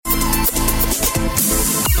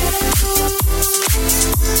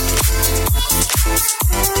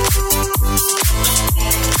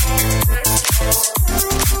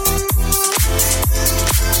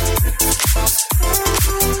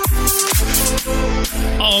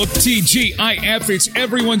Oh, TGIF, it's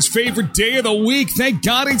everyone's favorite day of the week. Thank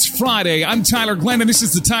God it's Friday. I'm Tyler Glenn, and this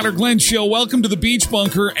is the Tyler Glenn Show. Welcome to the Beach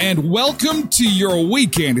Bunker, and welcome to your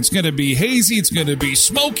weekend. It's going to be hazy, it's going to be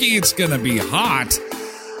smoky, it's going to be hot.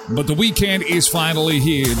 But the weekend is finally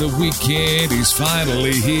here. The weekend is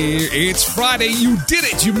finally here. It's Friday. You did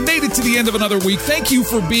it. You made it to the end of another week. Thank you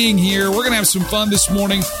for being here. We're going to have some fun this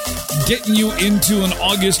morning, getting you into an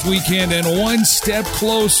August weekend and one step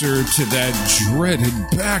closer to that dreaded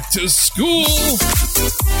back to school.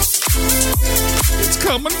 It's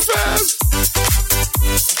coming fast.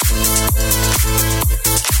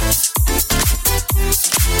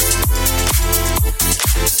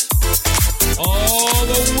 Oh,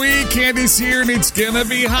 the weekend is here and it's gonna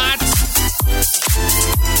be hot.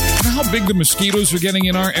 You know how big the mosquitoes are getting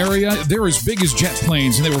in our area? They're as big as jet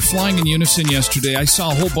planes, and they were flying in unison yesterday. I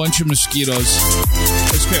saw a whole bunch of mosquitoes.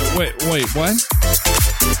 Wait, what?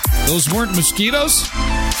 Those weren't mosquitoes?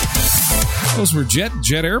 Those were jet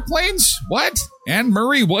airplanes? What? Anne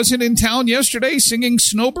Murray wasn't in town yesterday singing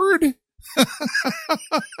Snowbird?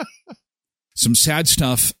 Some sad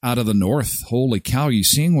stuff out of the north. Holy cow, you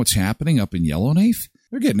seeing what's happening up in Yellowknife?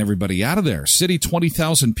 They're getting everybody out of there. City,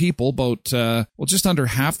 20,000 people, about, just under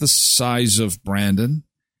half the size of Brandon.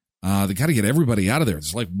 They got to get everybody out of there.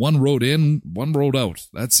 It's like one road in, one road out.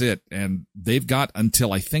 That's it. And they've got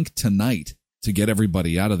until, I think, tonight to get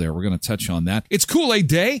everybody out of there. We're going to touch on that. It's Kool-Aid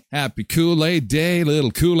Day. Happy Kool-Aid Day.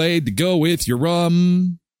 Little Kool-Aid to go with your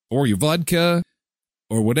rum or your vodka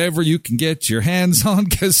or whatever you can get your hands on,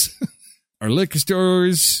 because our liquor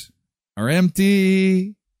stores are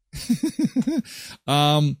empty.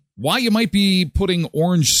 Why you might be putting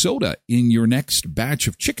orange soda in your next batch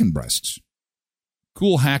of chicken breasts.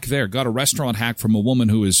 Cool hack there. Got a restaurant hack from a woman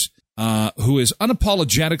who is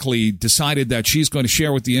unapologetically decided that she's going to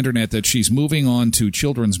share with the internet that she's moving on to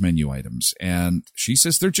children's menu items. And she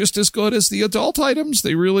says they're just as good as the adult items.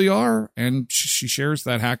 They really are. And she shares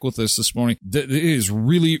that hack with us this morning. It is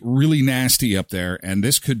really, really nasty up there. And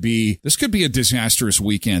this could be a disastrous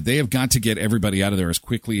weekend. They have got to get everybody out of there as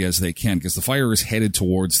quickly as they can, because the fire is headed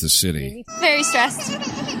towards the city. Very stressed.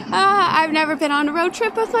 I've never been on a road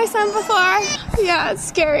trip with my son before. Yeah, it's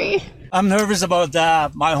scary. I'm nervous about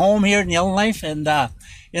my home here in Yellowknife and,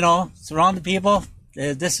 surrounding people.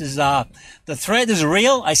 This is, the threat is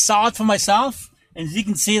real. I saw it for myself. And as you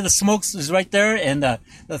can see, the smoke is right there, and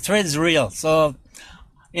the threat is real. So,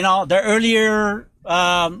 the earlier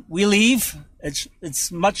we leave,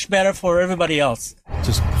 it's much better for everybody else.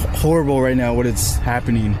 Just horrible right now what it's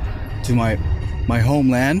happening to my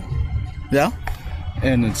homeland. Yeah.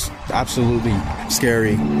 And it's absolutely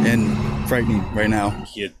scary and frightening right now.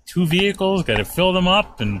 You have 2 vehicles, got to fill them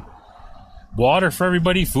up, and water for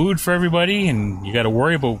everybody, food for everybody, and you got to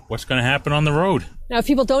worry about what's going to happen on the road. Now, if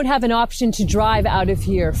people don't have an option to drive out of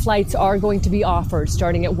here, flights are going to be offered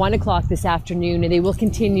starting at 1 o'clock this afternoon, and they will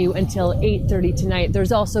continue until 8:30 tonight.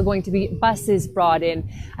 There's also going to be buses brought in.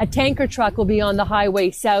 A tanker truck will be on the highway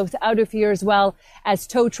south out of here, as well as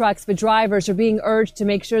tow trucks. But drivers are being urged to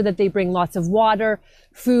make sure that they bring lots of water,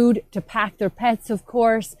 food, to pack their pets, of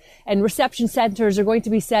course. And reception centers are going to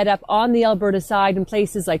be set up on the Alberta side in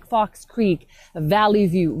places like Fox Creek, Valley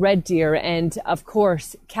View, Red Deer, and, of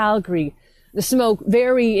course, Calgary. The smoke,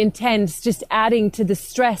 very intense, just adding to the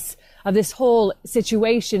stress of this whole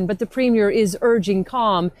situation. But the Premier is urging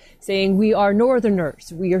calm, saying we are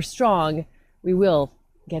Northerners, we are strong, we will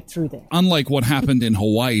get through this. Unlike what happened in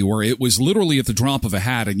Hawaii, where it was literally at the drop of a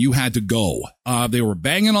hat and you had to go. They were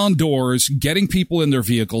banging on doors, getting people in their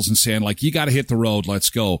vehicles and saying, like, you got to hit the road, let's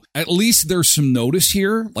go. At least there's some notice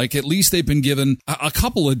here. Like, at least they've been given a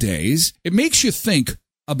couple of days. It makes you think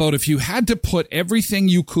about if you had to put everything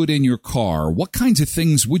you could in your car, what kinds of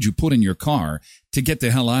things would you put in your car to get the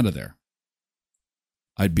hell out of there?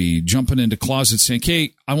 I'd be jumping into closets saying,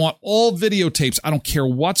 hey, I want all videotapes. I don't care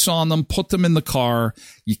what's on them. Put them in the car.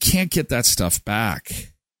 You can't get that stuff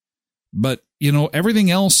back. But, everything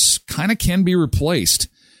else kind of can be replaced.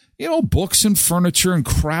 Books and furniture and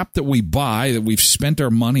crap that we buy that we've spent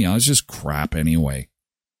our money on is just crap anyway.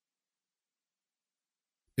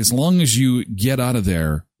 As long as you get out of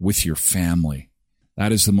there with your family,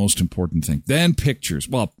 that is the most important thing. Then pictures.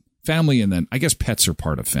 Well, family, and then I guess pets are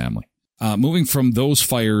part of family. Moving from those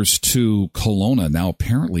fires to Kelowna. Now,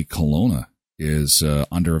 apparently Kelowna is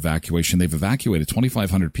under evacuation. They've evacuated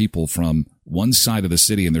 2,500 people from one side of the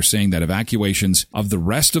city, and they're saying that evacuations of the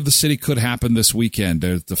rest of the city could happen this weekend.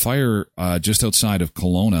 The fire just outside of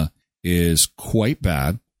Kelowna is quite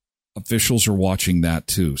bad. Officials are watching that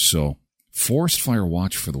too, so forest fire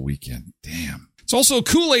watch for the weekend. Damn. It's also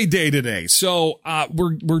Kool-Aid Day today, so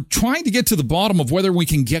we're trying to get to the bottom of whether we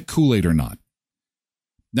can get Kool-Aid or not.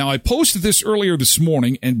 Now, I posted this earlier this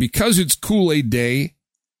morning, and because it's Kool-Aid Day,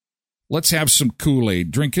 let's have some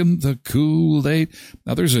Kool-Aid. Drinking the Kool-Aid.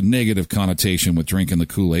 Now, there's a negative connotation with drinking the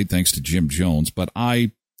Kool-Aid, thanks to Jim Jones, but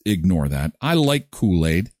I ignore that. I like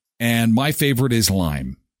Kool-Aid, and my favorite is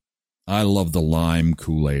lime. I love the lime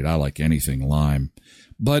Kool-Aid. I like anything lime.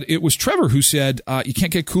 But it was Trevor who said you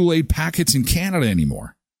can't get Kool-Aid packets in Canada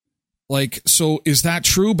anymore. Like, so is that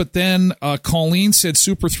true? But then Colleen said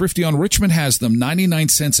Super Thrifty on Richmond has them, 99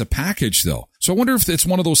 cents a package, though. So I wonder if it's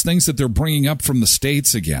one of those things that they're bringing up from the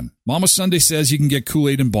States again. Mama Sunday says you can get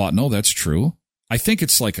Kool-Aid in Botano. That's true. I think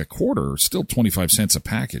it's like a quarter, still 25 cents a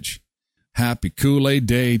package. Happy Kool-Aid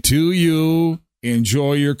Day to you.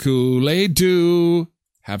 Enjoy your Kool-Aid too.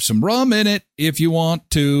 Have some rum in it if you want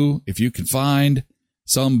to, if you can find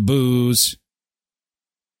some booze.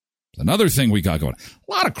 Another thing we got going.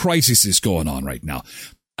 A lot of crises going on right now.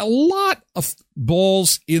 A lot of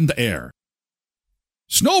balls in the air.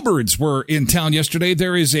 Snowbirds were in town yesterday.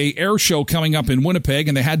 There is a air show coming up in Winnipeg,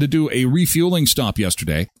 and they had to do a refueling stop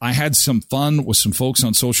yesterday. I had some fun with some folks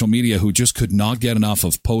on social media who just could not get enough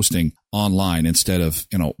of posting online instead of,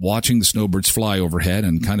 watching the snowbirds fly overhead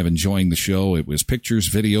and kind of enjoying the show. It was pictures,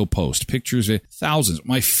 video, post. Pictures, thousands.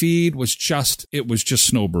 My feed was just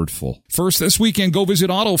snowbird full. First, this weekend, go visit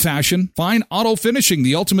Auto Fashion. Find Auto Finishing,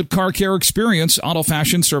 the ultimate car care experience. Auto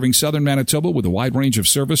Fashion serving southern Manitoba with a wide range of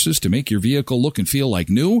services to make your vehicle look and feel like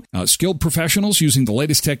new. Skilled professionals using the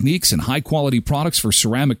latest techniques and high-quality products for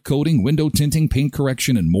ceramic coating, window tinting, paint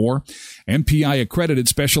correction, and more. MPI accredited,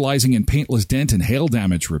 specializing in paintless dent and hail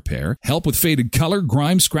damage repair. Help with faded color,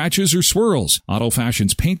 grime, scratches, or swirls. Auto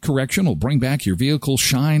Fashion's paint correction will bring back your vehicle's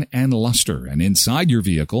shine and luster. And inside your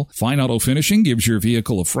vehicle, Fine Auto Finishing gives your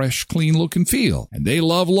vehicle a fresh, clean look and feel. And they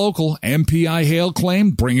love local. MPI hail claim.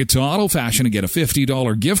 Bring it to Auto Fashion and get a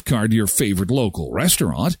 $50 gift card to your favorite local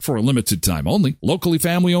restaurant for a limited time only. Locally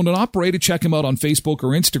family owned and operated. Check them out on Facebook or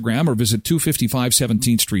Instagram or visit 255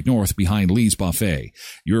 17th Street North behind Lee's Buffet.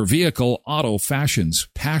 Your vehicle, Auto Fashion's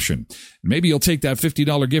passion. Maybe you'll take that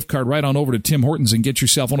 $50 gift card right on over to Tim Hortons and get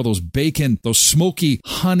yourself one of those smoky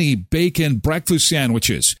honey bacon breakfast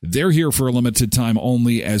sandwiches. They're here for a limited time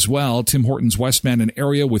only as well. Tim Hortons Westman, an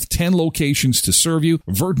area with 10 locations to serve you.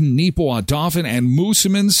 Virden, Neepawa, Dauphin, and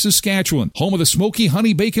Moosomin, Saskatchewan. Home of the smoky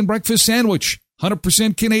honey bacon breakfast sandwich.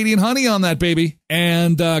 100% Canadian honey on that, baby.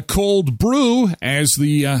 And cold brew as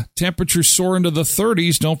the temperatures soar into the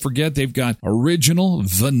 30s. Don't forget, they've got original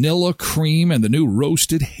vanilla cream and the new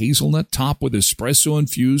roasted hazelnut top with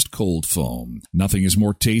espresso-infused cold foam. Nothing is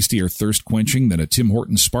more tasty or thirst-quenching than a Tim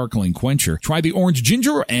Hortons sparkling quencher. Try the orange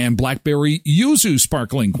ginger and blackberry yuzu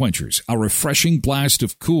sparkling quenchers. A refreshing blast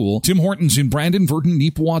of cool. Tim Hortons in Brandon, Virden,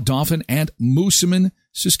 Neepawa, Dauphin, and Moosomin,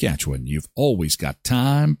 Saskatchewan. You've always got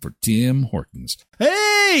time for Tim Hortons.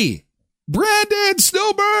 Hey! Brandon,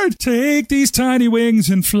 Snowbird! Take these tiny wings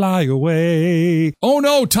and fly away. Oh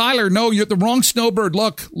no, Tyler, no, you're the wrong Snowbird.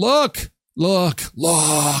 Look.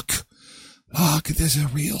 There's a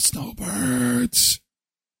real Snowbirds.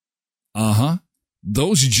 Uh-huh.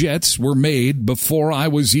 Those jets were made before I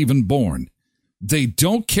was even born. They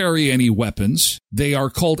don't carry any weapons. They are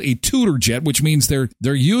called a tutor jet, which means they're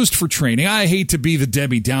used for training. I hate to be the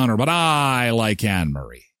Debbie Downer, but I like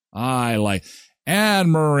Anne-Marie.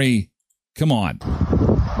 Anne-Marie. Come on.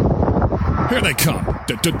 Here they come.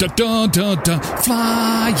 Fly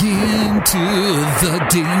into the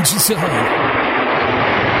danger zone.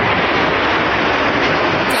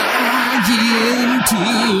 Fly into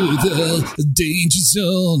the danger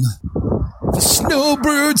zone. The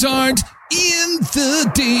snowbirds aren't in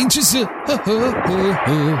the danger zone.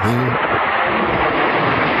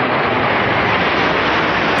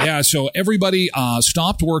 Yeah, so everybody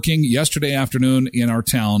stopped working yesterday afternoon in our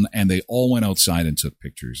town, and they all went outside and took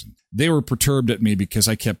pictures. They were perturbed at me because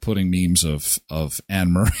I kept putting memes of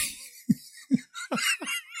Anne-Marie.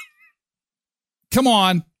 Come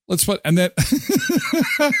on. Let's put, and then,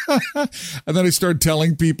 and then I started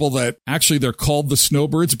telling people that actually they're called the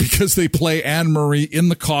Snowbirds because they play Anne-Marie in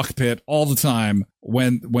the cockpit all the time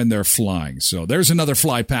when they're flying. So there's another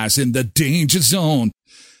fly pass in the danger zone.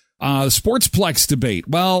 Sportsplex debate.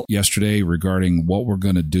 Well, yesterday regarding what we're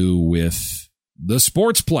going to do with the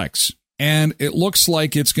Sportsplex. And it looks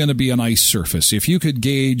like it's going to be an ice surface. If you could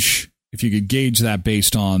gauge that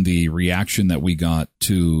based on the reaction that we got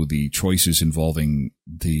to the choices involving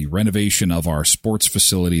the renovation of our sports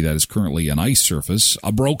facility that is currently an ice surface,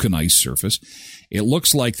 a broken ice surface, it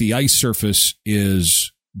looks like the ice surface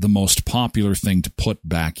is the most popular thing to put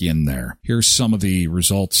back in there. Here's some of the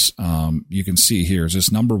results. You can see here. Is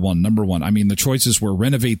this number one? I mean, the choices were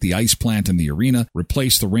renovate the ice plant in the arena,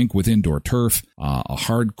 replace the rink with indoor turf, a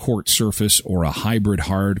hard court surface, or a hybrid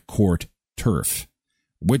hard court turf.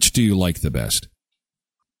 Which do you like the best?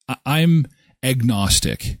 I'm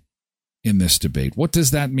agnostic in this debate. What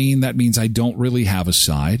does that mean? That means I don't really have a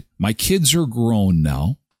side. My kids are grown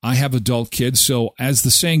now. I have adult kids, so as the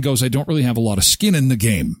saying goes, I don't really have a lot of skin in the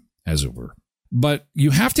game, as it were. But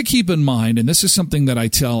you have to keep in mind, and this is something that I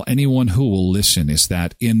tell anyone who will listen, is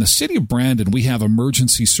that in the city of Brandon, we have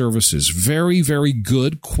emergency services, very, very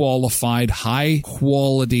good, qualified, high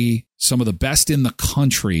quality, some of the best in the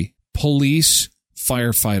country, police,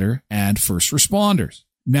 firefighter, and first responders.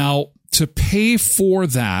 Now, to pay for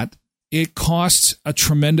that, it costs a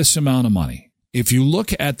tremendous amount of money. If you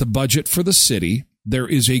look at the budget for the city, there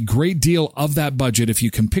is a great deal of that budget. If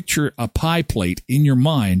you can picture a pie plate in your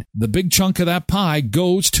mind, the big chunk of that pie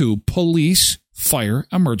goes to police, fire,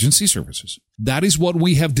 emergency services. That is what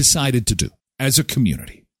we have decided to do as a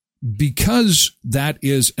community. Because that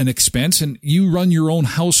is an expense, and you run your own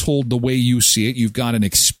household the way you see it. You've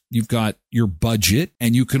got your budget,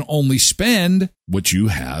 and you can only spend what you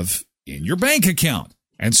have in your bank account.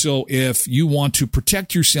 And so if you want to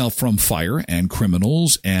protect yourself from fire and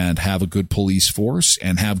criminals and have a good police force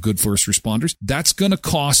and have good first responders, that's going to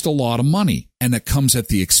cost a lot of money. And it comes at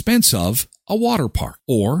the expense of a water park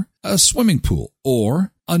or a swimming pool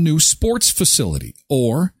or a new sports facility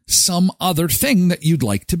or some other thing that you'd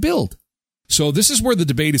like to build. So this is where the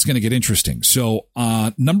debate is going to get interesting. So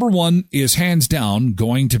number one is hands down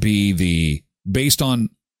going to be based on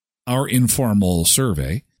our informal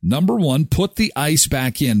survey, number one, put the ice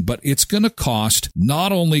back in, but it's going to cost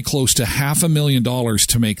not only close to $500,000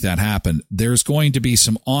 to make that happen. There's going to be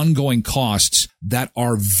some ongoing costs that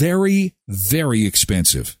are very, very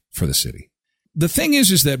expensive for the city. The thing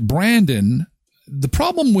is that Brandon, the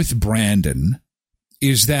problem with Brandon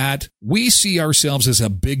is that we see ourselves as a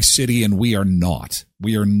big city, and we are not.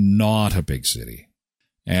 We are not a big city.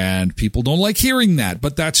 And people don't like hearing that,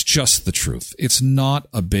 but that's just the truth. It's not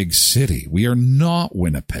a big city. We are not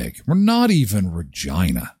Winnipeg. We're not even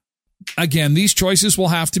Regina. Again, these choices will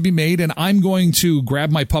have to be made, and I'm going to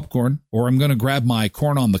grab my popcorn, or I'm going to grab my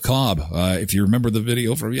corn on the cob. If you remember the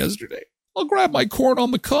video from yesterday, I'll grab my corn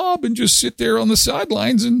on the cob and just sit there on the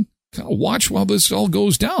sidelines and kind of watch while this all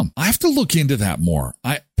goes down. I have to look into that more.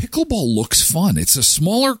 Pickleball looks fun. It's a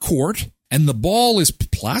smaller court, and the ball is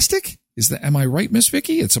plastic. Am I right, Miss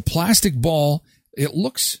Vicky? It's a plastic ball. It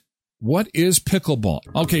looks... What is pickleball?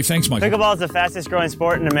 Okay, thanks, Michael. Pickleball is the fastest growing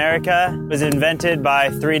sport in America. It was invented by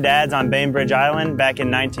three dads on Bainbridge Island back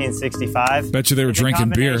in 1965. Bet you they were drinking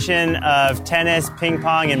beer. It's a combination of tennis, ping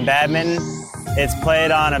pong, and badminton. It's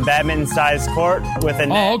played on a badminton-sized court with a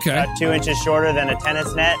net about 2 inches shorter than a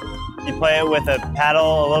tennis net. You play it with a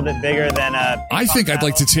paddle a little bit bigger than a... I think I'd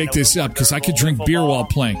like to take this up because I could drink beer while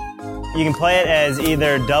playing. You can play it as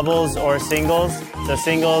either doubles or singles. So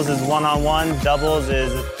singles is one-on-one. Doubles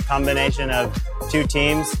is a combination of two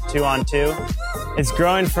teams, 2-on-2. It's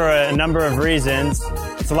growing for a number of reasons.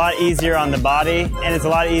 It's a lot easier on the body, and it's a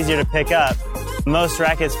lot easier to pick up. Most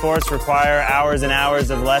racket sports require hours and hours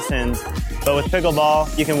of lessons. But with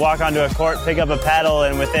pickleball, you can walk onto a court, pick up a paddle,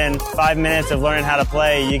 and within 5 minutes of learning how to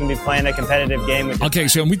play, you can be playing a competitive game with your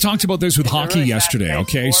friends. So we talked about this with hockey yesterday,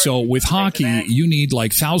 okay? So with hockey, you need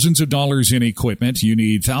like thousands of dollars in equipment. You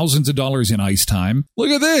need thousands of dollars in ice time. Look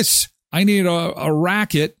at this. I need a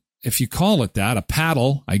racket, if you call it that, a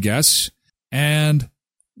paddle, I guess. And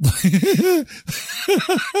it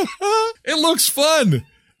looks fun.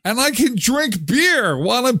 And I can drink beer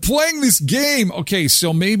while I'm playing this game. Okay,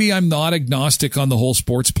 so maybe I'm not agnostic on the whole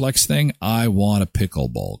Sportsplex thing. I want a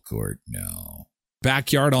pickleball court now.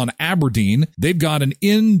 Backyard on Aberdeen, they've got an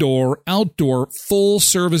indoor-outdoor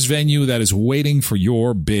full-service venue that is waiting for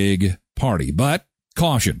your big party. But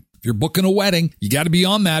caution. If you're booking a wedding, you got to be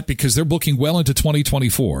on that because they're booking well into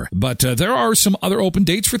 2024. But there are some other open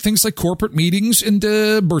dates for things like corporate meetings and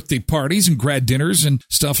birthday parties and grad dinners and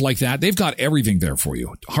stuff like that. They've got everything there for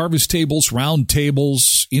you. Harvest tables, round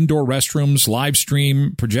tables, indoor restrooms, live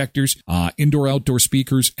stream projectors, indoor-outdoor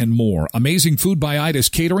speakers, and more. Amazing Food by Ida's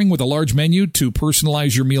catering with a large menu to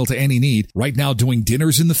personalize your meal to any need. Right now doing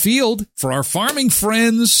dinners in the field for our farming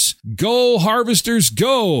friends. Go harvesters,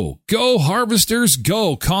 go! Go harvesters,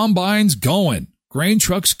 go! Combines going. Grain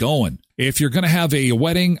trucks going. If you're going to have a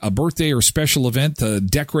wedding, a birthday, or special event, the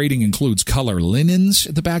decorating includes color linens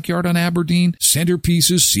at the backyard on Aberdeen,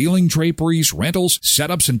 centerpieces, ceiling draperies, rentals,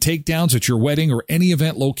 setups, and takedowns at your wedding or any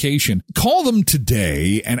event location. Call them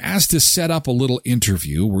today and ask to set up a little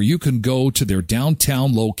interview where you can go to their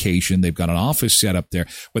downtown location. They've got an office set up there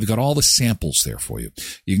where they've got all the samples there for you.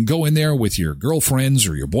 You can go in there with your girlfriends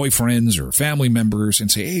or your boyfriends or family members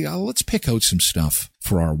and say, hey, let's pick out some stuff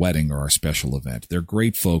for our wedding or our special event. They're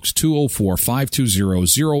great folks.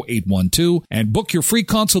 204-520-0812 and book your free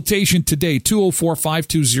consultation today.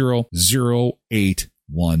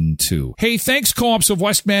 204-520-0812. Hey, thanks Co-ops of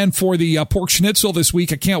Westman for the pork schnitzel this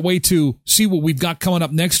week. I can't wait to see what we've got coming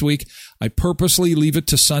up next week. I purposely leave it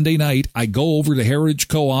to Sunday night. I go over to Heritage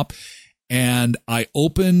Co-op and I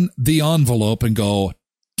open the envelope and go,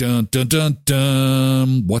 dun, dun, dun,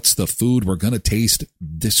 dun. What's the food we're going to taste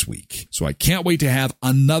this week? So I can't wait to have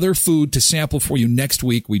another food to sample for you next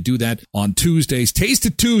week. We do that on Tuesdays. Taste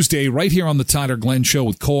It Tuesday right here on the Tyler Glenn Show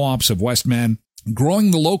with Co-ops of Westman. Growing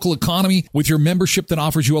the local economy with your membership that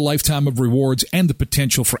offers you a lifetime of rewards and the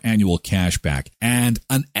potential for annual cash back and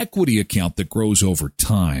an equity account that grows over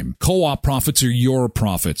time. Co-op profits are your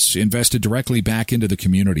profits invested directly back into the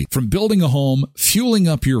community. From building a home, fueling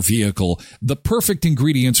up your vehicle, the perfect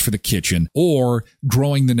ingredients for the kitchen, or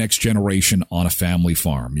growing the next generation on a family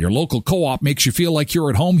farm. Your local co-op makes you feel like you're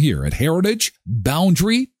at home here at Heritage,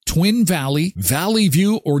 Boundary, Twin Valley, Valley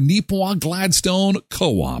View, or Neepawa Gladstone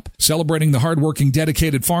Co-op. Celebrating the hardworking,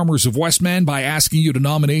 dedicated farmers of Westman by asking you to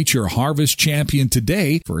nominate your Harvest Champion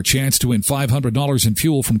today for a chance to win $500 in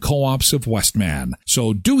fuel from Co-ops of Westman.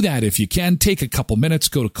 So do that if you can. Take a couple minutes,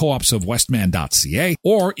 go to coopsofwestman.ca,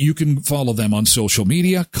 or you can follow them on social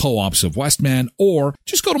media, Co-ops of Westman, or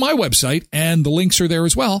just go to my website, and the links are there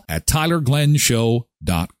as well at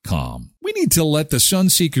tylerglennshow.com. We need to let the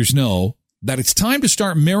Sunseekers know that it's time to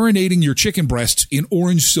start marinating your chicken breasts in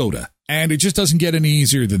orange soda. And it just doesn't get any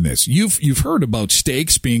easier than this. You've heard about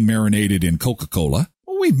steaks being marinated in Coca-Cola.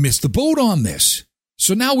 Well, we've missed the boat on this.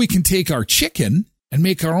 So now we can take our chicken and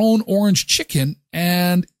make our own orange chicken.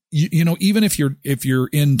 And you know, even if you're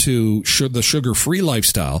into the sugar-free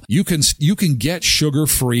lifestyle, you can get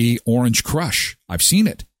sugar-free Orange Crush. I've seen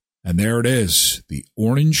it. And there it is, the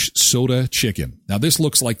orange soda chicken. Now this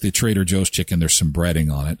looks like the Trader Joe's chicken. There's some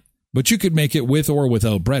breading on it. But you could make it with or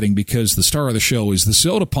without breading because the star of the show is the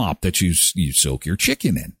soda pop that you soak your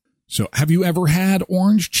chicken in. So have you ever had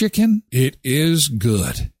orange chicken? It is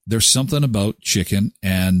good. There's something about chicken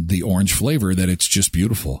and the orange flavor that it's just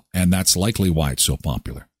beautiful. And that's likely why it's so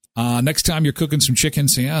popular. Next time you're cooking some chicken,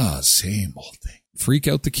 say, same old thing. Freak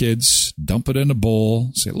out the kids, dump it in a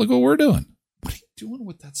bowl, say, look what we're doing. What are you doing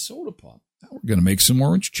with that soda pop? Now we're going to make some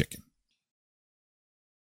orange chicken.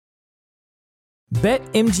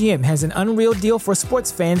 BetMGM has an unreal deal for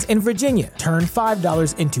sports fans in Virginia. Turn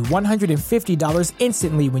 $5 into $150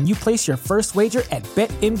 instantly when you place your first wager at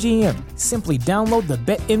BetMGM. Simply download the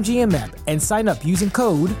BetMGM app and sign up using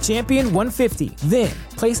code Champion150. Then,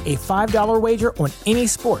 place a $5 wager on any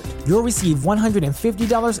sport. You'll receive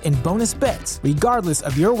 $150 in bonus bets, regardless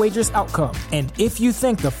of your wager's outcome. And if you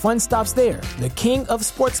think the fun stops there, the king of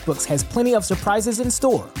sportsbooks has plenty of surprises in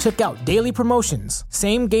store. Check out daily promotions,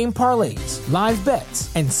 same-game parlays, live bets,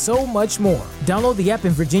 and so much more. Download the app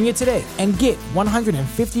in Virginia today and get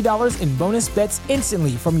 $150 in bonus bets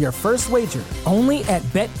instantly from your first wager. Only at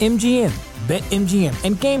BetMGM. BetMGM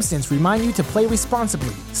and GameSense remind you to play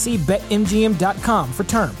responsibly. See BetMGM.com for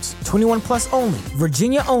terms. 21 plus only.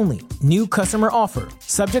 Virginia only. New customer offer.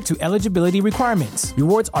 Subject to eligibility requirements.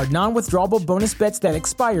 Rewards are non-withdrawable bonus bets that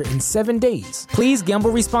expire in 7 days. Please gamble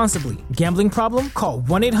responsibly. Gambling problem? Call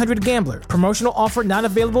 1-800-GAMBLER. Promotional offer not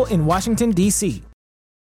available in Washington, D.C.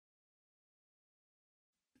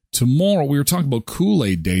 Tomorrow, we were talking about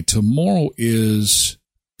Kool-Aid Day. Tomorrow is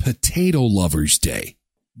Potato Lovers Day.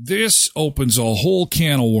 This opens a whole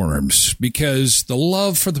can of worms because the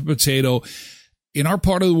love for the potato, in our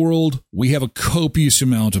part of the world, we have a copious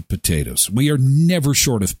amount of potatoes. We are never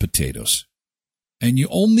short of potatoes. And you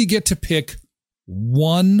only get to pick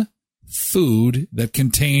one food that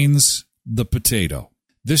contains the potato.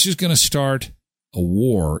 This is going to start a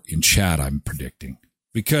war in chat, I'm predicting,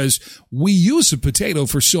 because we use a potato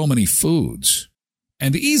for so many foods.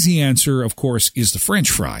 And the easy answer, of course, is the French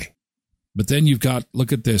fry. But then you've got,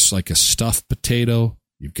 look at this, like a stuffed potato.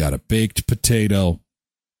 You've got a baked potato.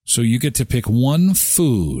 So you get to pick one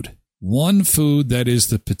food that is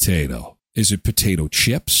the potato. Is it potato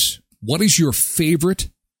chips? What is your favorite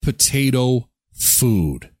potato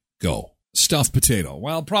food? Go. Stuffed potato.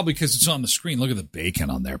 Well, probably because it's on the screen. Look at the bacon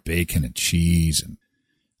on there. Bacon and cheese. And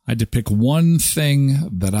I had to pick one thing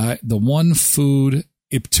the one food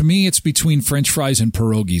To me, it's between French fries and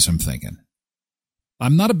pierogies, I'm thinking.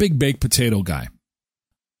 I'm not a big baked potato guy.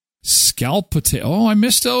 Scalloped potato. Oh, I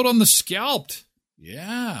missed out on the scalloped.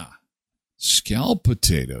 Yeah. Scalloped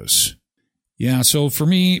potatoes. Yeah, so for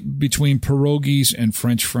me, between pierogies and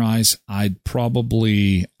French fries, I'd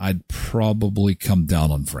probably come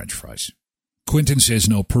down on French fries. Quentin says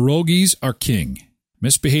no, pierogies are king.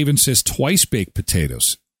 Misbehaving says twice baked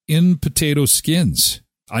potatoes in potato skins.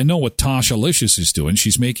 I know what Tasha Licious is doing.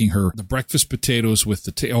 She's making the breakfast potatoes with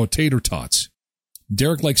the tater tots.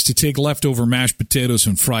 Derek likes to take leftover mashed potatoes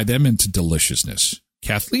and fry them into deliciousness.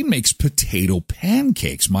 Kathleen makes potato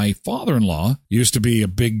pancakes. My father-in-law used to be a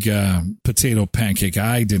big potato pancake.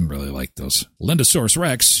 I didn't really like those. Lindosaurus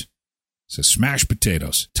Rex says smashed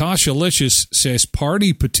potatoes. Tasha Licious says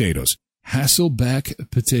party potatoes. Hasselback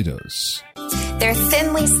potatoes. They're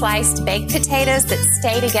thinly sliced baked potatoes that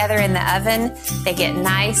stay together in the oven. They get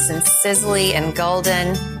nice and sizzly and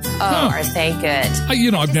golden. Oh, are they good?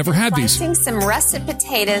 I've never had these. Slicing some russet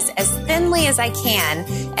potatoes as thinly as I can,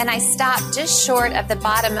 and I stop just short of the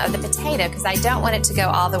bottom of the potato because I don't want it to go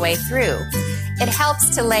all the way through. It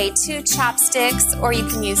helps to lay 2 chopsticks, or you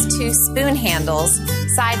can use 2 spoon handles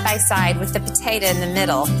side by side with the potato in the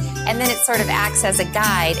middle, and then it sort of acts as a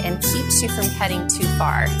guide and keeps you from cutting too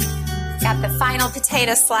far. Got the final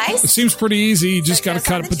potato slice. It seems pretty easy. You just got to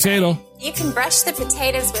cut a potato. You can brush the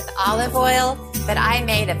potatoes with olive oil, but I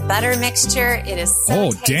made a butter mixture. It is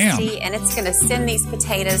so tasty, and it's going to send these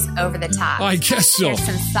potatoes over the top. I guess so. Here's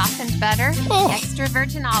some softened butter, extra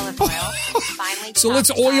virgin olive oil. Finally, so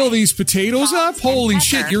let's oil these potatoes up? Holy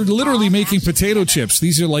shit, you're literally making potato chips.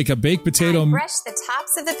 These are like a baked potato. I brush the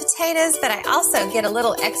tops of the potatoes, but I also get a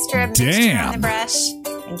little extra mixture on the brush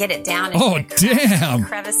and get it down into the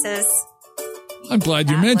crevices. I'm glad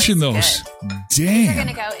you mentioned those. Damn. We're going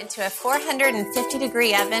to go into a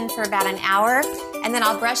 450-degree oven for about an hour, and then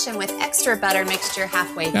I'll brush them with extra butter mixture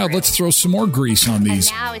halfway through. Now let's throw some more grease on these.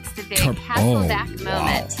 And now it's the big Hasselback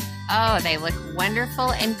moment. Oh, they look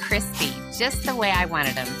wonderful and crispy, just the way I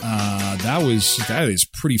wanted them. That is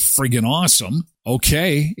pretty friggin' awesome.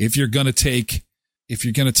 Okay, if you're gonna take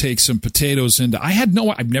some potatoes into, I've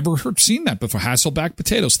never seen that before. Hasselback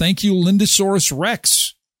potatoes. Thank you, Lindosaurus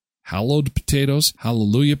Rex. Hallowed potatoes,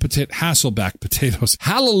 hallelujah potato, Hasselback potatoes,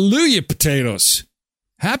 hallelujah potatoes.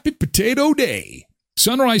 Happy Potato Day.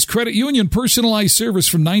 Sunrise Credit Union, personalized service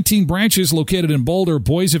from 19 branches located in Boulder,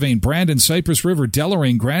 Boissevain, Brandon, Cypress River,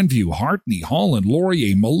 Deloraine, Grandview, Hartney, Holland,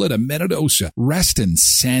 Laurier, Melita, Metadosa, Reston,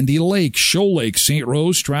 Sandy Lake, Shoal Lake, St.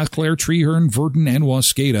 Rose, Strathclair, Treeherne, Verdon, and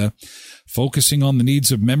Wascata. Focusing on the needs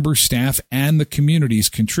of members, staff, and the communities,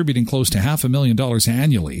 contributing close to $500,000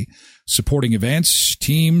 annually, supporting events,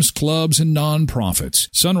 teams, clubs, and nonprofits.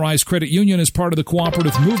 Sunrise Credit Union is part of the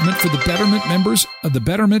cooperative movement for the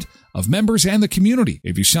betterment of members and the community.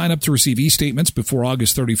 If you sign up to receive e-statements before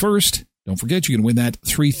August 31st, don't forget you can win that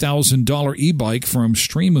 $3,000 e-bike from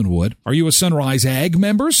Streamanwood. Are you a Sunrise Ag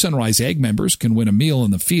member? Sunrise Ag members can win a meal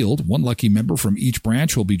in the field. One lucky member from each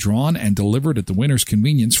branch will be drawn and delivered at the winner's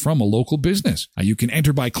convenience from a local business. You can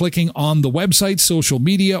enter by clicking on the website, social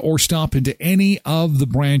media, or stop into any of the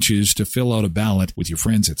branches to fill out a ballot with your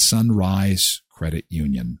friends at Sunrise Credit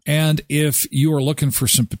Union. And if you are looking for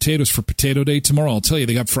some potatoes for Potato Day tomorrow, I'll tell you,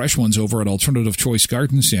 they got fresh ones over at Alternative Choice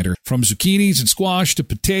Garden Center. From zucchinis and squash to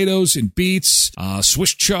potatoes and beets,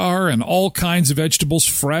 Swiss chard, and all kinds of vegetables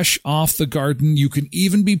fresh off the garden. You can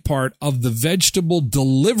even be part of the vegetable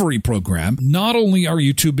delivery program. Not only are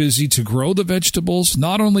you too busy to grow the vegetables,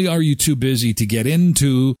 not only are you too busy to get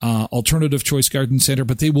into Alternative Choice Garden Center,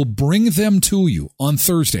 but they will bring them to you on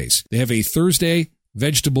Thursdays. They have a Thursday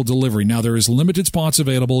vegetable delivery. Now, there is limited spots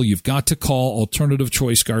available. You've got to call Alternative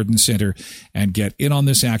Choice Garden Center and get in on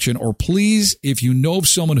this action. Or please, if you know of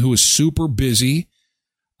someone who is super busy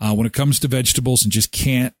when it comes to vegetables and just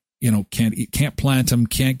can't plant them,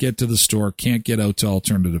 can't get to the store, can't get out to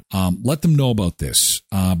Alternative, let them know about this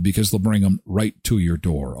because they'll bring them right to your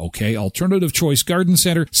door, okay? Alternative Choice Garden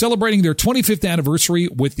Center, celebrating their 25th anniversary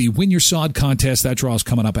with the Win Your Sod contest. That draw is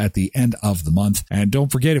coming up at the end of the month. And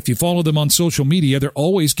don't forget, if you follow them on social media, they're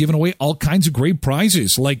always giving away all kinds of great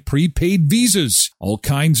prizes like prepaid visas, all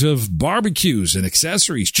kinds of barbecues and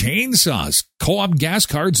accessories, chainsaws, co-op gas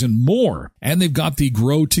cards, and more. And they've got the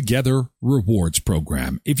Grow Together Rewards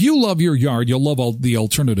program. If you love your yard, you'll love the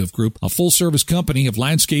Alternative Group, a full-service company of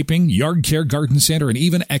landscaping, yard care, garden center, and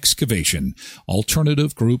even excavation.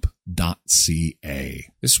 AlternativeGroup.ca.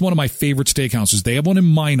 This is one of my favorite steakhouses. They have one in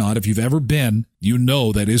Minot. If you've ever been, you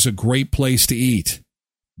know that is a great place to eat.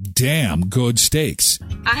 Damn good steaks.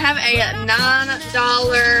 I have a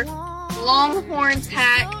 $9 Longhorn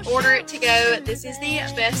pack, order it to go. This is the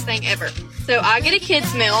best thing ever. So I get a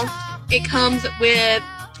kid's meal. It comes with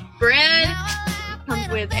bread, it comes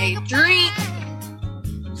with a drink.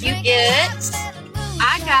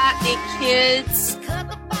 I got the kids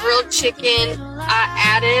grilled chicken. I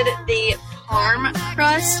added the parm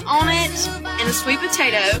crust on it and a sweet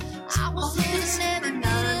potato.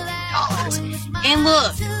 $9. And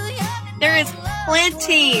look, there is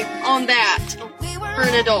plenty on that for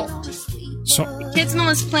an adult. So the kids meal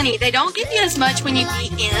is plenty. They don't give you as much when you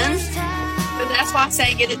eat in, so that's why I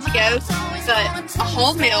say get it to go. But a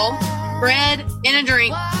whole meal, bread, and a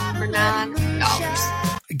drink for $9.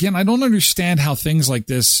 Again, I don't understand how things like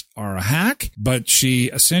this are a hack, but she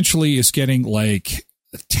essentially is getting like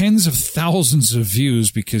tens of thousands of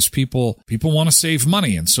views because people want to save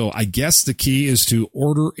money. And so I guess the key is to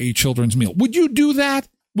order a children's meal. Would you do that?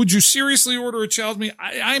 Would you seriously order a child's meal?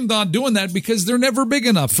 I'm not doing that because they're never big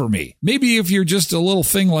enough for me. Maybe if you're just a little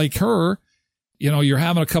thing like her, you're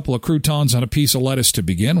having a couple of croutons on a piece of lettuce to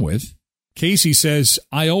begin with. Casey says,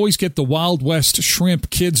 I always get the Wild West shrimp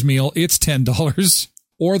kids meal. It's $10.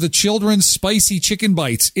 Or the children's spicy chicken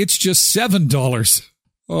bites. It's just $7.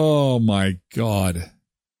 Oh, my God.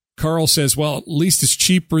 Carl says, well, at least it's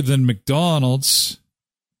cheaper than McDonald's.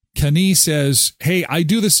 Kenny says, hey, I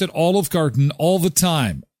do this at Olive Garden all the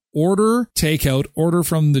time. Order takeout, order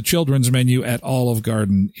from the children's menu at Olive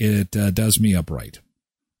Garden. It does me up right.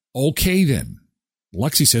 Okay, then.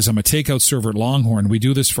 Lexi says, I'm a takeout server at Longhorn. We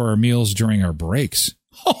do this for our meals during our breaks.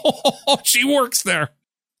 Oh, she works there.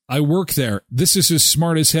 I work there. This is as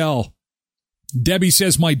smart as hell. Debbie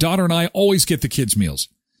says, my daughter and I always get the kids' meals.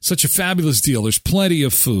 Such a fabulous deal. There's plenty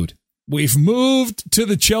of food. We've moved to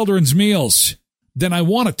the children's meals. Then I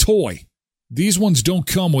want a toy. These ones don't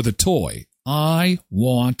come with a toy. I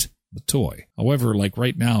want the toy. However, like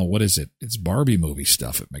right now, what is it? It's Barbie movie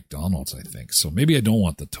stuff at McDonald's, I think. So maybe I don't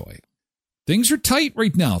want the toy. Things are tight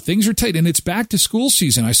right now. Things are tight, and it's back to school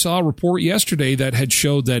season. I saw a report yesterday that had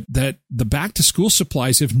showed that the back to school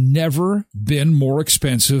supplies have never been more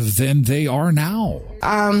expensive than they are now.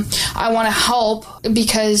 I want to help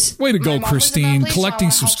because way to go, Christine, collecting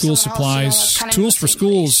some school supplies. Tools for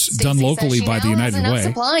Schools done locally by the United Way.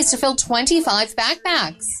 Supplies to fill 25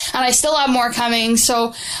 backpacks, and I still have more coming.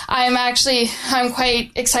 So I'm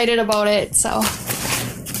quite excited about it. So.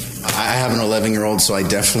 I have an 11-year-old, so I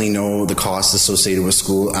definitely know the costs associated with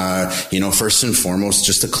school. First and foremost,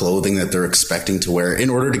 just the clothing that they're expecting to wear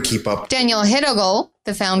in order to keep up. Daniel Hidegel,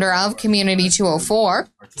 the founder of Community 204,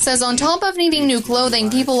 says on top of needing new clothing,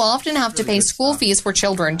 people often have to pay school fees for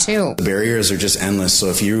children too. The barriers are just endless. So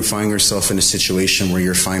if you find yourself in a situation where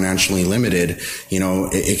you're financially limited,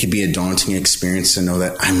 it could be a daunting experience to know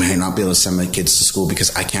that I may not be able to send my kids to school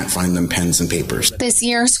because I can't find them pens and papers. This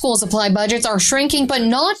year, school supply budgets are shrinking, but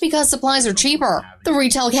not because supplies are cheaper. The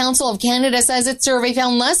Retail Council of Canada says its survey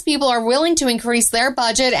found less people are willing to increase their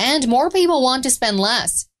budget and more people want to spend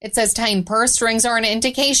less. It says tight purse strings are an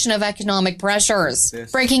indication of economic pressures.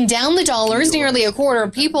 Breaking down the dollars, nearly a quarter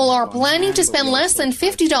of people are planning to spend less than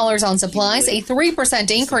 $50 on supplies, a 3%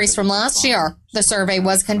 increase from last year. The survey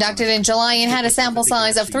was conducted in July and had a sample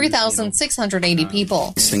size of 3,680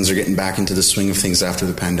 people. Things are getting back into the swing of things after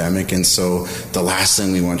the pandemic, and so the last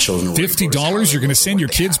thing we want children to $50? You're going to send your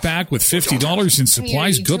kids back with $50 in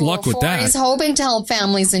supplies? Good luck with that. Is hoping to help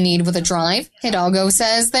families in need with a drive. Hidalgo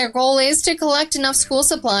says their goal is to collect enough school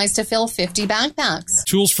supplies to fill 50 backpacks.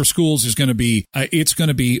 Tools for Schools is going to be, it's going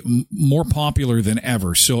to be more popular than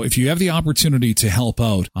ever. So if you have the opportunity to help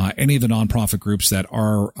out any of the nonprofit groups that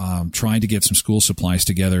are trying to get some school supplies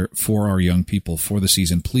together for our young people for the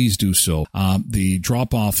season, please do so. The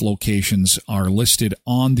drop-off locations are listed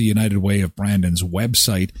on the United Way of Brandon's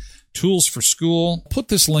website. Tools for School. Put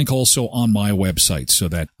this link also on my website so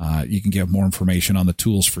that you can get more information on the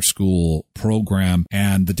Tools for School program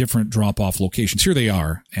and the different drop-off locations. Here they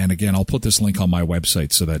are. And again, I'll put this link on my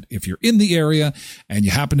website so that if you're in the area and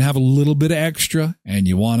you happen to have a little bit of extra and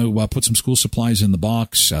you want to put some school supplies in the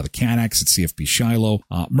box, the Canex at CFB Shiloh.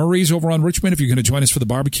 Murray's over on Richmond. If you're going to join us for the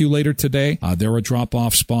barbecue later today, they're a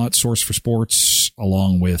drop-off spot. Source for Sports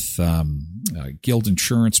along with Guild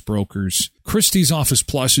Insurance Brokers. Christie's Office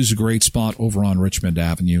Plus is a great spot over on Richmond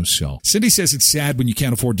Avenue. So Cindy says it's sad when you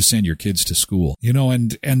can't afford to send your kids to school,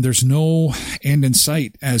 and there's no end in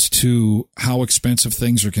sight as to how expensive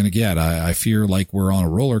things are going to get. I fear like we're on a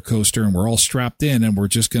roller coaster and we're all strapped in and we're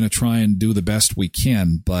just going to try and do the best we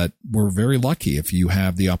can. But we're very lucky if you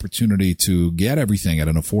have the opportunity to get everything at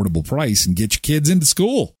an affordable price and get your kids into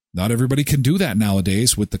school. Not everybody can do that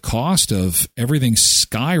nowadays with the cost of everything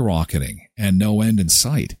skyrocketing and no end in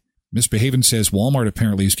sight. Misbehaving says Walmart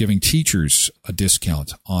apparently is giving teachers a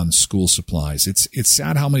discount on school supplies. It's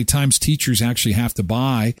sad how many times teachers actually have to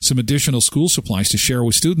buy some additional school supplies to share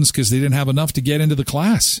with students because they didn't have enough to get into the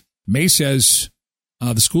class. May says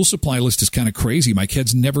the school supply list is kind of crazy. My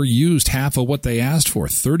kids never used half of what they asked for.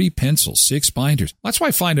 30 pencils, 6 binders. That's why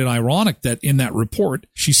I find it ironic that in that report,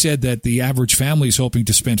 she said that the average family is hoping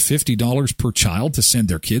to spend $50 per child to send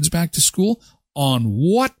their kids back to school. On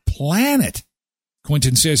what planet?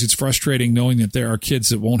 Quentin says it's frustrating knowing that there are kids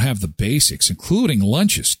that won't have the basics, including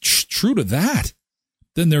lunches. True to that.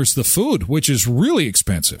 Then there's the food, which is really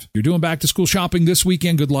expensive. You're doing back to school shopping this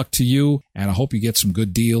weekend. Good luck to you. And I hope you get some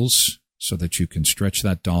good deals so that you can stretch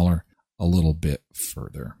that dollar a little bit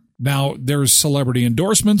further. Now, there's celebrity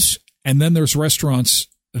endorsements, and then there's restaurants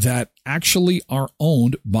that actually are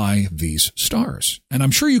owned by these stars. And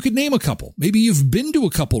I'm sure you could name a couple. Maybe you've been to a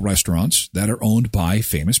couple restaurants that are owned by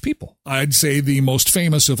famous people. I'd say the most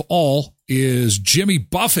famous of all is Jimmy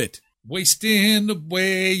Buffett. Wasting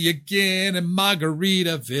away again in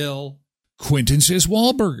Margaritaville. Quentin says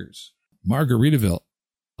Wahlburgers. Margaritaville.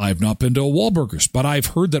 I've not been to a Wahlburgers, but I've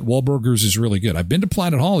heard that Wahlburgers is really good. I've been to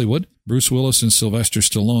Planet Hollywood. Bruce Willis and Sylvester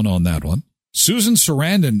Stallone own that one. Susan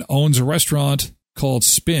Sarandon owns a restaurant called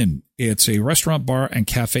Spin. It's a restaurant, bar, and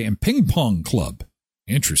cafe and ping pong club.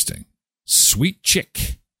 Interesting. Sweet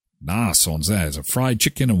Chick. Nas owns that. It's a fried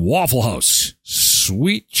chicken and Waffle House.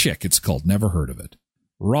 Sweet Chick, it's called. Never heard of it.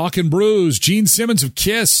 Rock and Brews. Gene Simmons of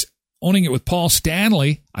Kiss, owning it with Paul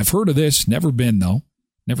Stanley. I've heard of this. Never been, though.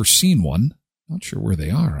 Never seen one. Not sure where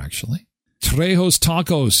they are, actually. Trejo's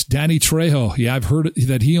Tacos. Danny Trejo. Yeah, I've heard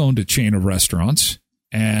that he owned a chain of restaurants.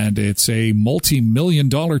 And it's a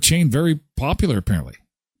multi-million-dollar chain, very popular, apparently.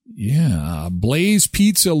 Yeah, Blaze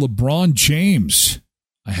Pizza, LeBron James.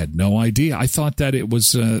 I had no idea. I thought that it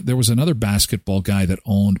was there was another basketball guy that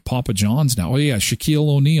owned Papa John's now. Oh, yeah, Shaquille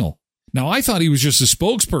O'Neal. Now, I thought he was just a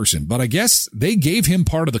spokesperson, but I guess they gave him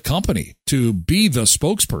part of the company to be the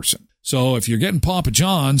spokesperson. So if you're getting Papa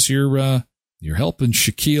John's, you're helping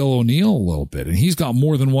Shaquille O'Neal a little bit. And he's got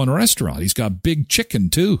more than one restaurant. He's got Big Chicken,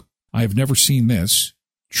 too. I have never seen this.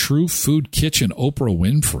 True Food Kitchen, Oprah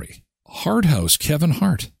Winfrey. Heart House, Kevin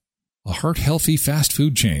Hart. A heart-healthy fast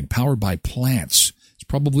food chain powered by plants. It's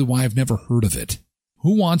probably why I've never heard of it.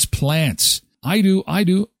 Who wants plants? I do.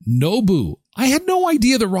 Nobu. I had no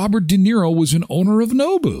idea that Robert De Niro was an owner of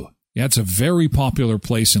Nobu. Yeah, it's a very popular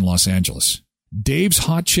place in Los Angeles. Dave's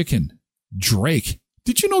Hot Chicken. Drake.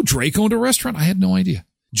 Did you know Drake owned a restaurant? I had no idea.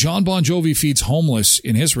 John Bon Jovi feeds homeless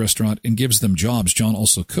in his restaurant and gives them jobs. John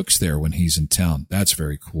also cooks there when he's in town. That's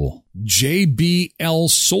very cool. JBL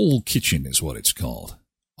Soul Kitchen is what it's called.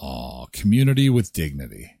 Oh, community with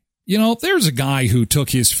dignity. You know, there's a guy who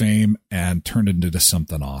took his fame and turned it into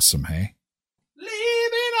something awesome, hey? Living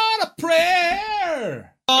on a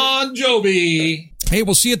prayer. Bon Jovi. Hey,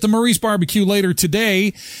 we'll see you at the Murray's Barbecue later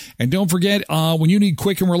today. And don't forget, when you need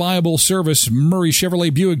quick and reliable service, Murray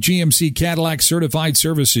Chevrolet Buick GMC Cadillac Certified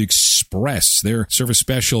Service Express. Their service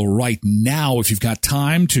special right now. If you've got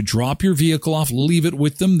time to drop your vehicle off, leave it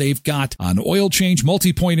with them. They've got an oil change,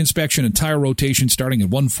 multi-point inspection, and tire rotation starting at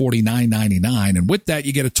 $149.99. And with that,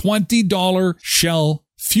 you get a $20 Shell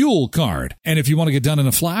fuel card. And if you want to get done in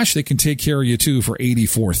a flash, they can take care of you too for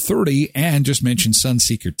 $84.30, and just mention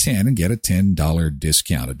Sunseeker 10 and get a $10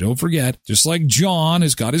 discount. And don't forget, just like John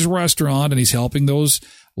has got his restaurant and he's helping those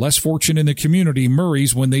less fortunate in the community,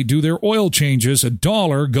 Murray's, when they do their oil changes,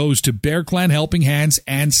 $1 goes to Bear Clan Helping Hands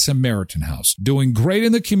and Samaritan House. Doing great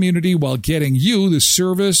in the community while getting you the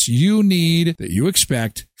service you need that you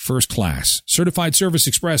expect first class. Certified Service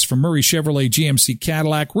Express from Murray Chevrolet GMC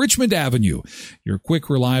Cadillac, Richmond Avenue. Your quick,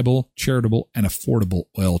 reliable, charitable, and affordable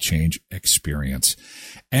oil change experience.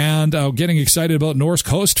 And getting excited about Norse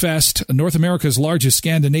Coast Fest, North America's largest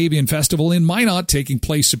Scandinavian festival in Minot, taking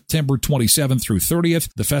place September 27th through 30th.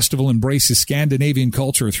 The festival embraces Scandinavian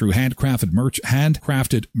culture through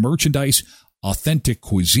handcrafted merchandise, authentic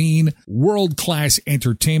cuisine, world-class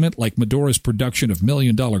entertainment like Medora's production of $1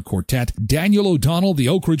 Million Quartet, Daniel O'Donnell, the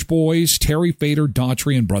Oak Ridge Boys, Terry Fader,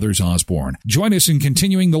 Daughtry, and Brothers Osborne. Join us in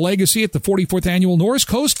continuing the legacy at the 44th Annual Norse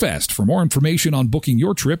Coast Fest. For more information on booking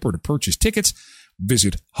your trip or to purchase tickets,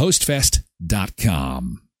 visit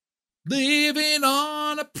hostfest.com. Living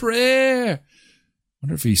on a prayer.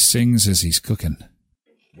 Wonder if he sings as he's cooking.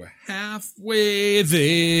 We're halfway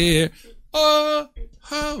there. Oh.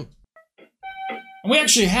 And we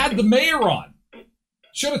actually had the mayor on.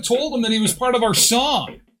 Should have told him that he was part of our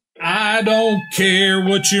song. I don't care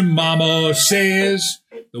what your mama says.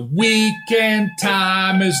 The weekend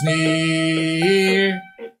time is near.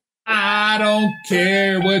 I don't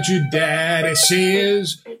care what your daddy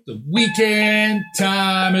says. The weekend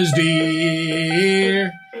time is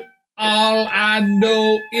dear. All I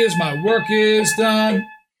know is my work is done,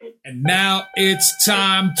 and now it's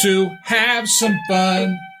time to have some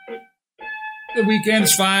fun. The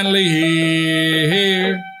weekend's finally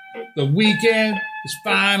here. The weekend is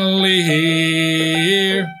finally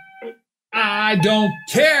here. I don't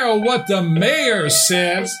care what the mayor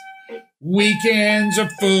says. Weekends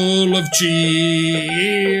are full of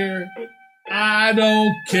cheer. I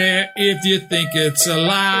don't care if you think it's a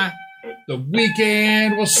lie. The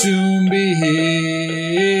weekend will soon be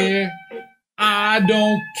here. I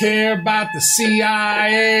don't care about the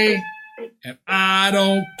CIA. And I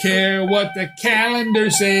don't care what the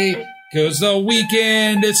calendar say. 'Cause the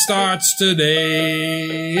weekend, it starts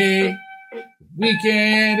today. The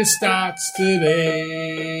weekend, it starts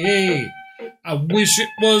today. I wish it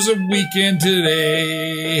was a weekend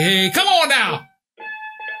today. Come on now.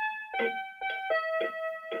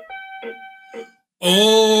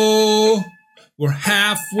 Oh, we're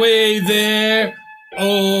halfway there.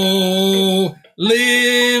 Oh,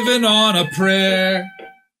 living on a prayer.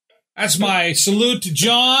 That's my salute to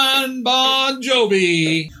John Bon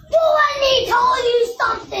Jovi. Well, let me tell you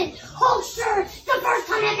something, Hulkster. The first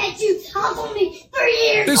time I met you, I was only 3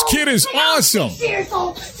 years This old. kid is and now I'm awesome. 6 years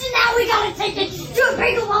old. So now we gotta take it to a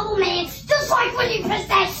bigger level, man. Just like when you put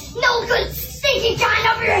that no good stinking giant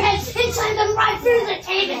over your head and send them right through the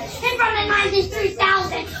table in front of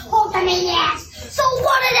 93,000 Hulkamaniacs. So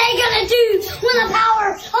what are they gonna do when the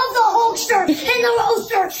power of the Hulkster and the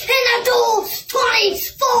roaster and the dual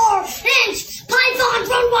 24-inch pythons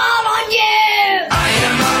run wild on you?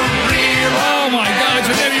 Oh my God!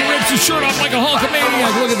 And then he rips his shirt off like a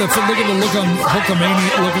Hulkamaniac. Look at the look on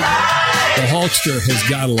Hulkamaniac. Look at the Hulkster has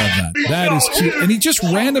got to love that. That is cute, and he just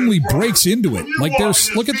randomly breaks into it. Like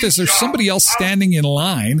look at this. There's somebody else standing in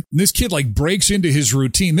line. And this kid like breaks into his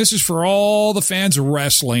routine. This is for all the fans of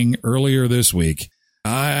wrestling earlier this week.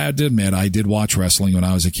 I have to admit, I did watch wrestling when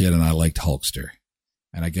I was a kid, and I liked Hulkster,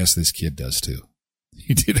 and I guess this kid does too.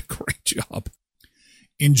 He did a great job.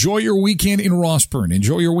 Enjoy your weekend in Rossburn.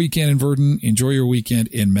 Enjoy your weekend in Verdun. Enjoy your weekend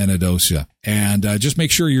in Menadocia. And just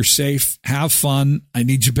make sure you're safe. Have fun. I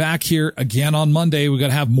need you back here again on Monday. We're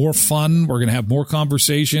going to have more fun. We're going to have more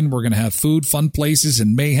conversation. We're going to have food, fun places,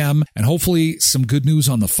 and mayhem. And hopefully some good news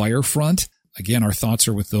on the fire front. Again, our thoughts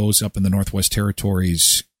are with those up in the Northwest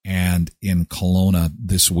Territories and in Kelowna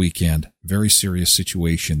this weekend. Very serious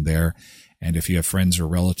situation there. And if you have friends or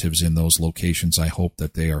relatives in those locations, I hope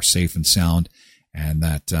that they are safe and sound, and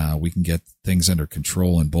that we can get things under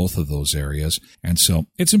control in both of those areas. And so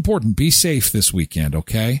it's important. Be safe this weekend,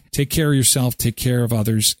 okay? Take care of yourself. Take care of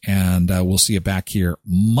others. And we'll see you back here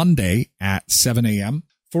Monday at 7 a.m.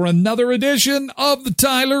 for another edition of the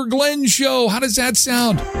Tyler Glenn Show. How does that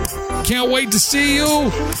sound? Can't wait to see you.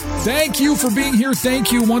 Thank you for being here.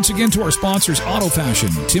 Thank you once again to our sponsors, Auto Fashion,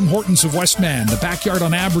 Tim Hortons of Westman, The Backyard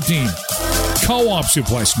on Aberdeen, Co-ops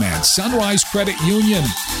of Westman, Sunrise Credit Union,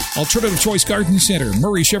 Alternative Choice Garden Center,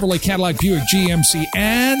 Murray Chevrolet Cadillac Buick GMC,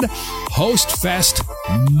 and Host Fest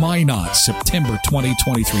Minot, September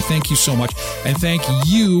 2023. Thank you so much, and thank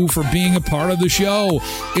you for being a part of the show.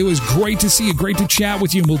 It was great to see you, great to chat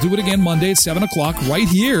with you, and we'll do it again Monday at 7 o'clock right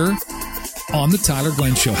here on the Tyler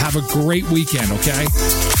Glenn Show. Have a great weekend, okay?